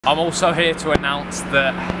I'm also here to announce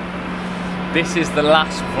that this is the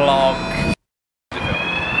last vlog.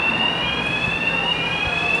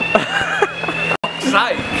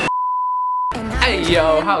 Sake. Hey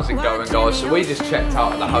yo, how's it going guys? So we just checked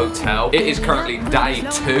out at the hotel. It is currently day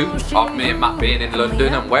 2 of me and Matt being in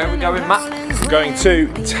London. And where are we going, Matt? We're going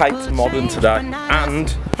to Tate Modern today,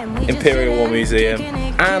 and Imperial War Museum,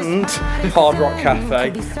 and Hard Rock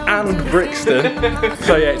Cafe, and Brixton.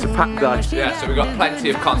 So yeah, it's a packed day. Yeah, so we've got plenty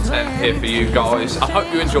of content here for you guys. I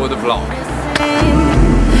hope you enjoy the vlog.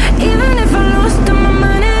 Even if I lost all my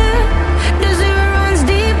money, the zero runs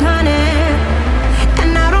deep, honey.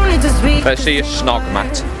 And I don't need to speak. Let's see your snog,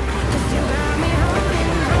 Matt.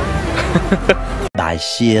 By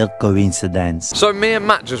sheer coincidence. So me and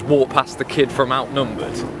Matt just walked past the kid from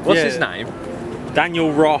Outnumbered. What's his name?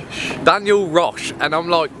 Daniel Roche. Daniel Roche. And I'm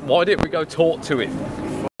like, why didn't we go talk to him?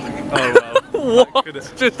 Oh well. What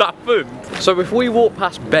just happened? So if we walk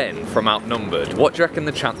past Ben from Outnumbered, what do you reckon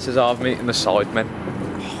the chances are of meeting the Sidemen?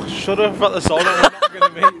 Shut up at the side, I'm not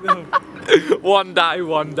going to meet them. One day,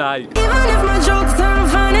 one day. Even if my jokes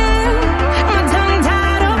aren't funny, my tongue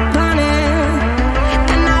tied up on it.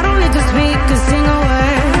 And I don't need to speak a single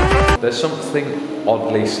word. There's something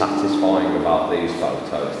oddly satisfying about these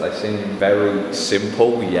photos. They seem very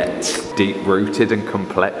simple yet deep-rooted and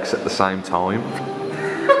complex at the same time.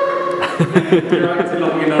 You're acting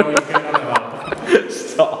like you know what you're going on about.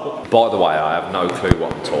 Stop. By the way, I have no clue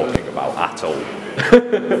what I'm talking about at all.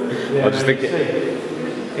 Yeah, I just think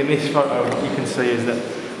in this photo, what you can see is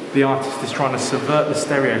that the artist is trying to subvert the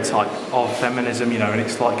stereotype of feminism, you know, and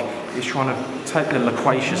it's like he's trying to take the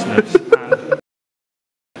loquaciousness and...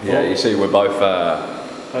 Yeah, you see, we're both...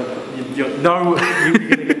 you're going to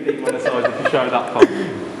get demonetised if you show that part.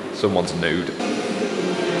 Someone's nude.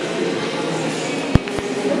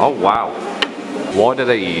 Oh wow. Why do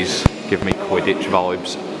these give me Quidditch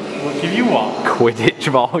vibes? What, give you what? Quidditch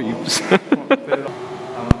vibes.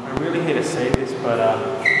 I'm really here to say this, but I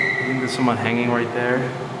think there's someone hanging right there.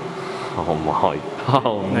 Oh my.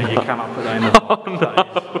 Oh no. You cannot put that in the vlog. Oh,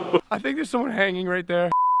 no. I think there's someone hanging right there.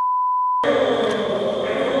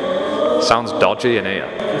 Sounds dodgy in here.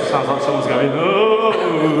 It sounds like someone's going,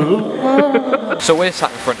 oh. So we're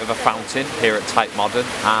sat in front of a fountain here at Tate Modern,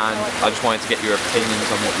 and I just wanted to get your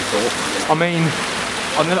opinions on what you thought. I mean,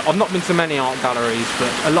 I've not been to many art galleries,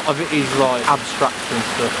 but a lot of it is like abstraction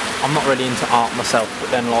stuff. I'm not really into art myself,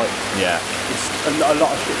 but then like, yeah, it's a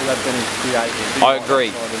lot of shit that they've done is creative. I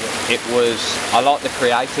agree. I like the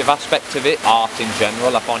creative aspect of it, art in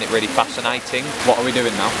general. I find it really fascinating. What are we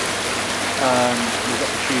doing now? We've got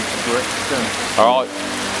the tube to Brixton. Alright,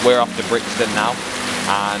 we're off to Brixton now,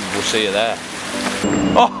 and we'll see you there.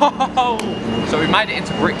 Oh! So we made it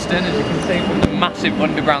into Brixton, as you can see from the massive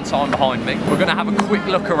underground sign behind me. We're going to have a quick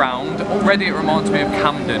look around. Already it reminds me of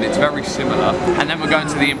Camden, it's very similar. And then we're going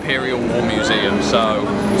to the Imperial War Museum, so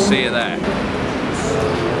we'll see you there.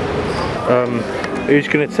 Who's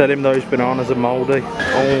going to tell him those bananas are mouldy?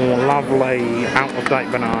 Oh, lovely, out-of-date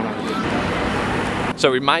bananas. So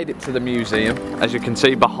we made it to the museum. As you can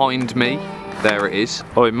see behind me, there it is.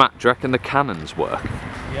 Oh, Matt, do you reckon the cannons work?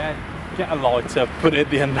 Yeah, get a lighter, put it at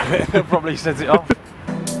the end of it, it'll probably set it off.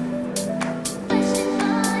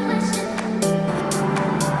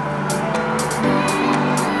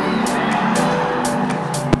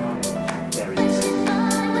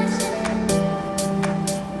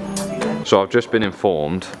 So I've just been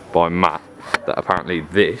informed by Matt that apparently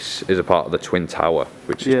this is a part of the Twin Tower,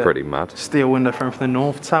 which is pretty mad. Steel window frame from the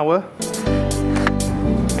North Tower.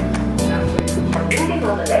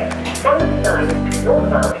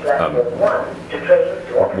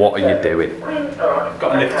 What are you doing?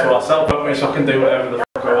 Got a lift to ourselves, haven't we, so I can do whatever the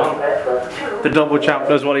fuck I want. The double champ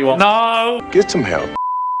does what he wants. No! Get some help.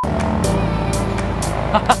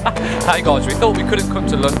 Hey guys, we thought we couldn't come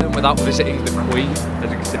to London without visiting the Queen.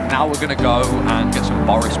 As you can see, now we're going to go and get some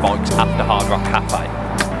Boris bikes after Hard Rock Cafe.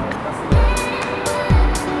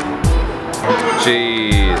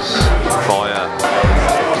 Jeez, fire.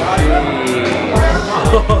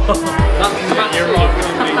 You're right when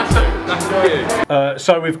you mean to.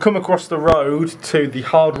 So we've come across the road to the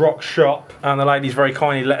Hard Rock shop, and the ladies very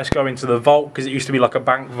kindly let us go into the vault because it used to be like a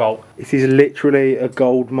bank vault. It is literally a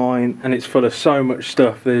gold mine, and it's full of so much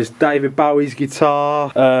stuff. There's David Bowie's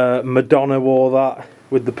guitar, Madonna wore that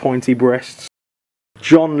with the pointy breasts.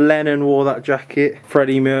 John Lennon wore that jacket,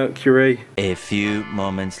 Freddie Mercury. A few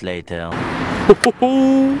moments later.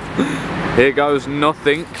 Here goes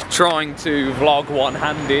nothing, trying to vlog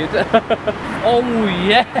one-handed. Oh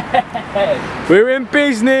yeah! We're in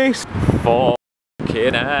business! Fuck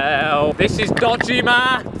Fucking hell. This is dodgy,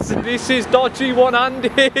 Matt. This is dodgy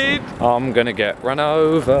one-handed. I'm gonna get run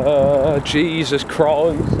over. Jesus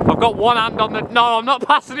Christ. I've got one hand on the... No, I'm not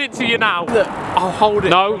passing it to you now. I'll hold it.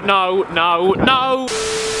 No, no, no, no.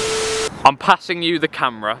 I'm passing you the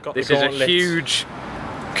camera. This is a huge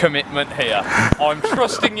commitment here. I'm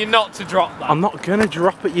trusting you not to drop that. I'm not gonna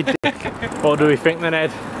drop it, you dick. What do we think then,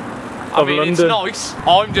 Ed? I mean, it's nice.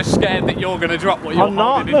 I'm just scared that you're gonna drop what you're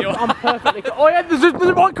holding in your I'm perfectly... Oh yeah, there's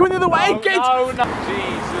a bike coming the other way, kids! No, no,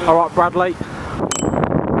 Jesus. Alright, Bradley.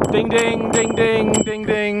 Ding, ding, ding, ding, ding,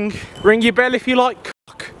 ding. Ring your bell if you like,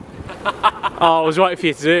 cock. Oh, I was waiting for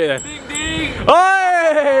you to do it then. Ding, ding.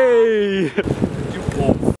 Hey!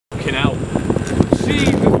 Oh, fucking hell.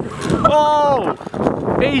 Jesus.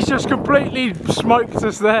 Oh! He's just completely smoked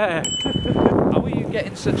us there. How are you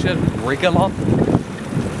getting such a wriggle on?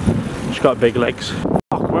 She's got big legs.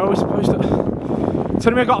 Fuck, where are we supposed to...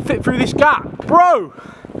 Telling me I got to fit through this gap? Bro!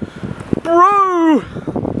 Bro!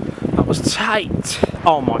 That was tight.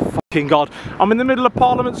 Oh my fucking God. I'm in the middle of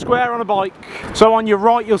Parliament Square on a bike. So on your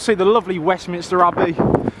right you'll see the lovely Westminster Abbey.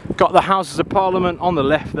 Got the Houses of Parliament on the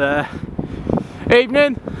left there.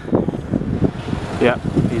 Evening! Yeah,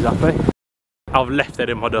 he's happy. I've left it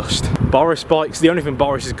in my dust. Boris bikes, the only thing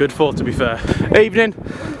Boris is good for, to be fair. Evening!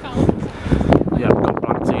 Yeah, I've got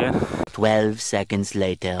blanked again. 12 seconds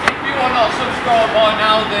later. If you are not subscribed by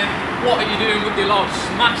now, then what are you doing with your life?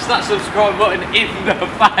 Smash that subscribe button in the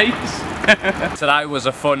face. Today was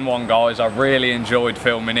a fun one, guys. I really enjoyed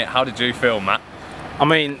filming it. How did you film, Matt? I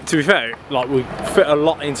mean, to be fair, like we fit a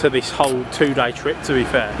lot into this whole 2-day trip, to be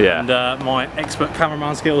fair. Yeah. And my expert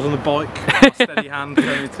cameraman skills on the bike, my steady hand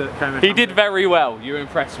came in He did very well. You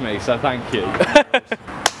impressed me, so thank you.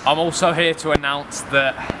 I'm also here to announce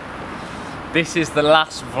that this is the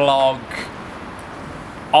last vlog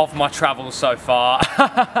of my travels so far.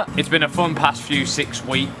 It's been a fun past few 6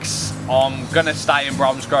 weeks. I'm gonna stay in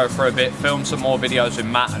Bromsgrove for a bit, film some more videos with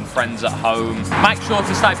Matt and friends at home. Make sure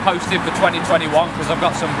to stay posted for 2021 because I've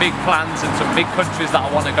got some big plans and some big countries that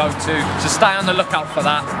I want to go to. So stay on the lookout for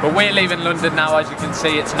that. But we're leaving London now, as you can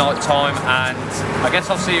see, it's night time, and I guess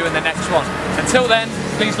I'll see you in the next one. Until then,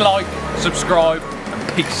 please like, subscribe,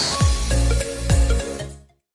 and peace.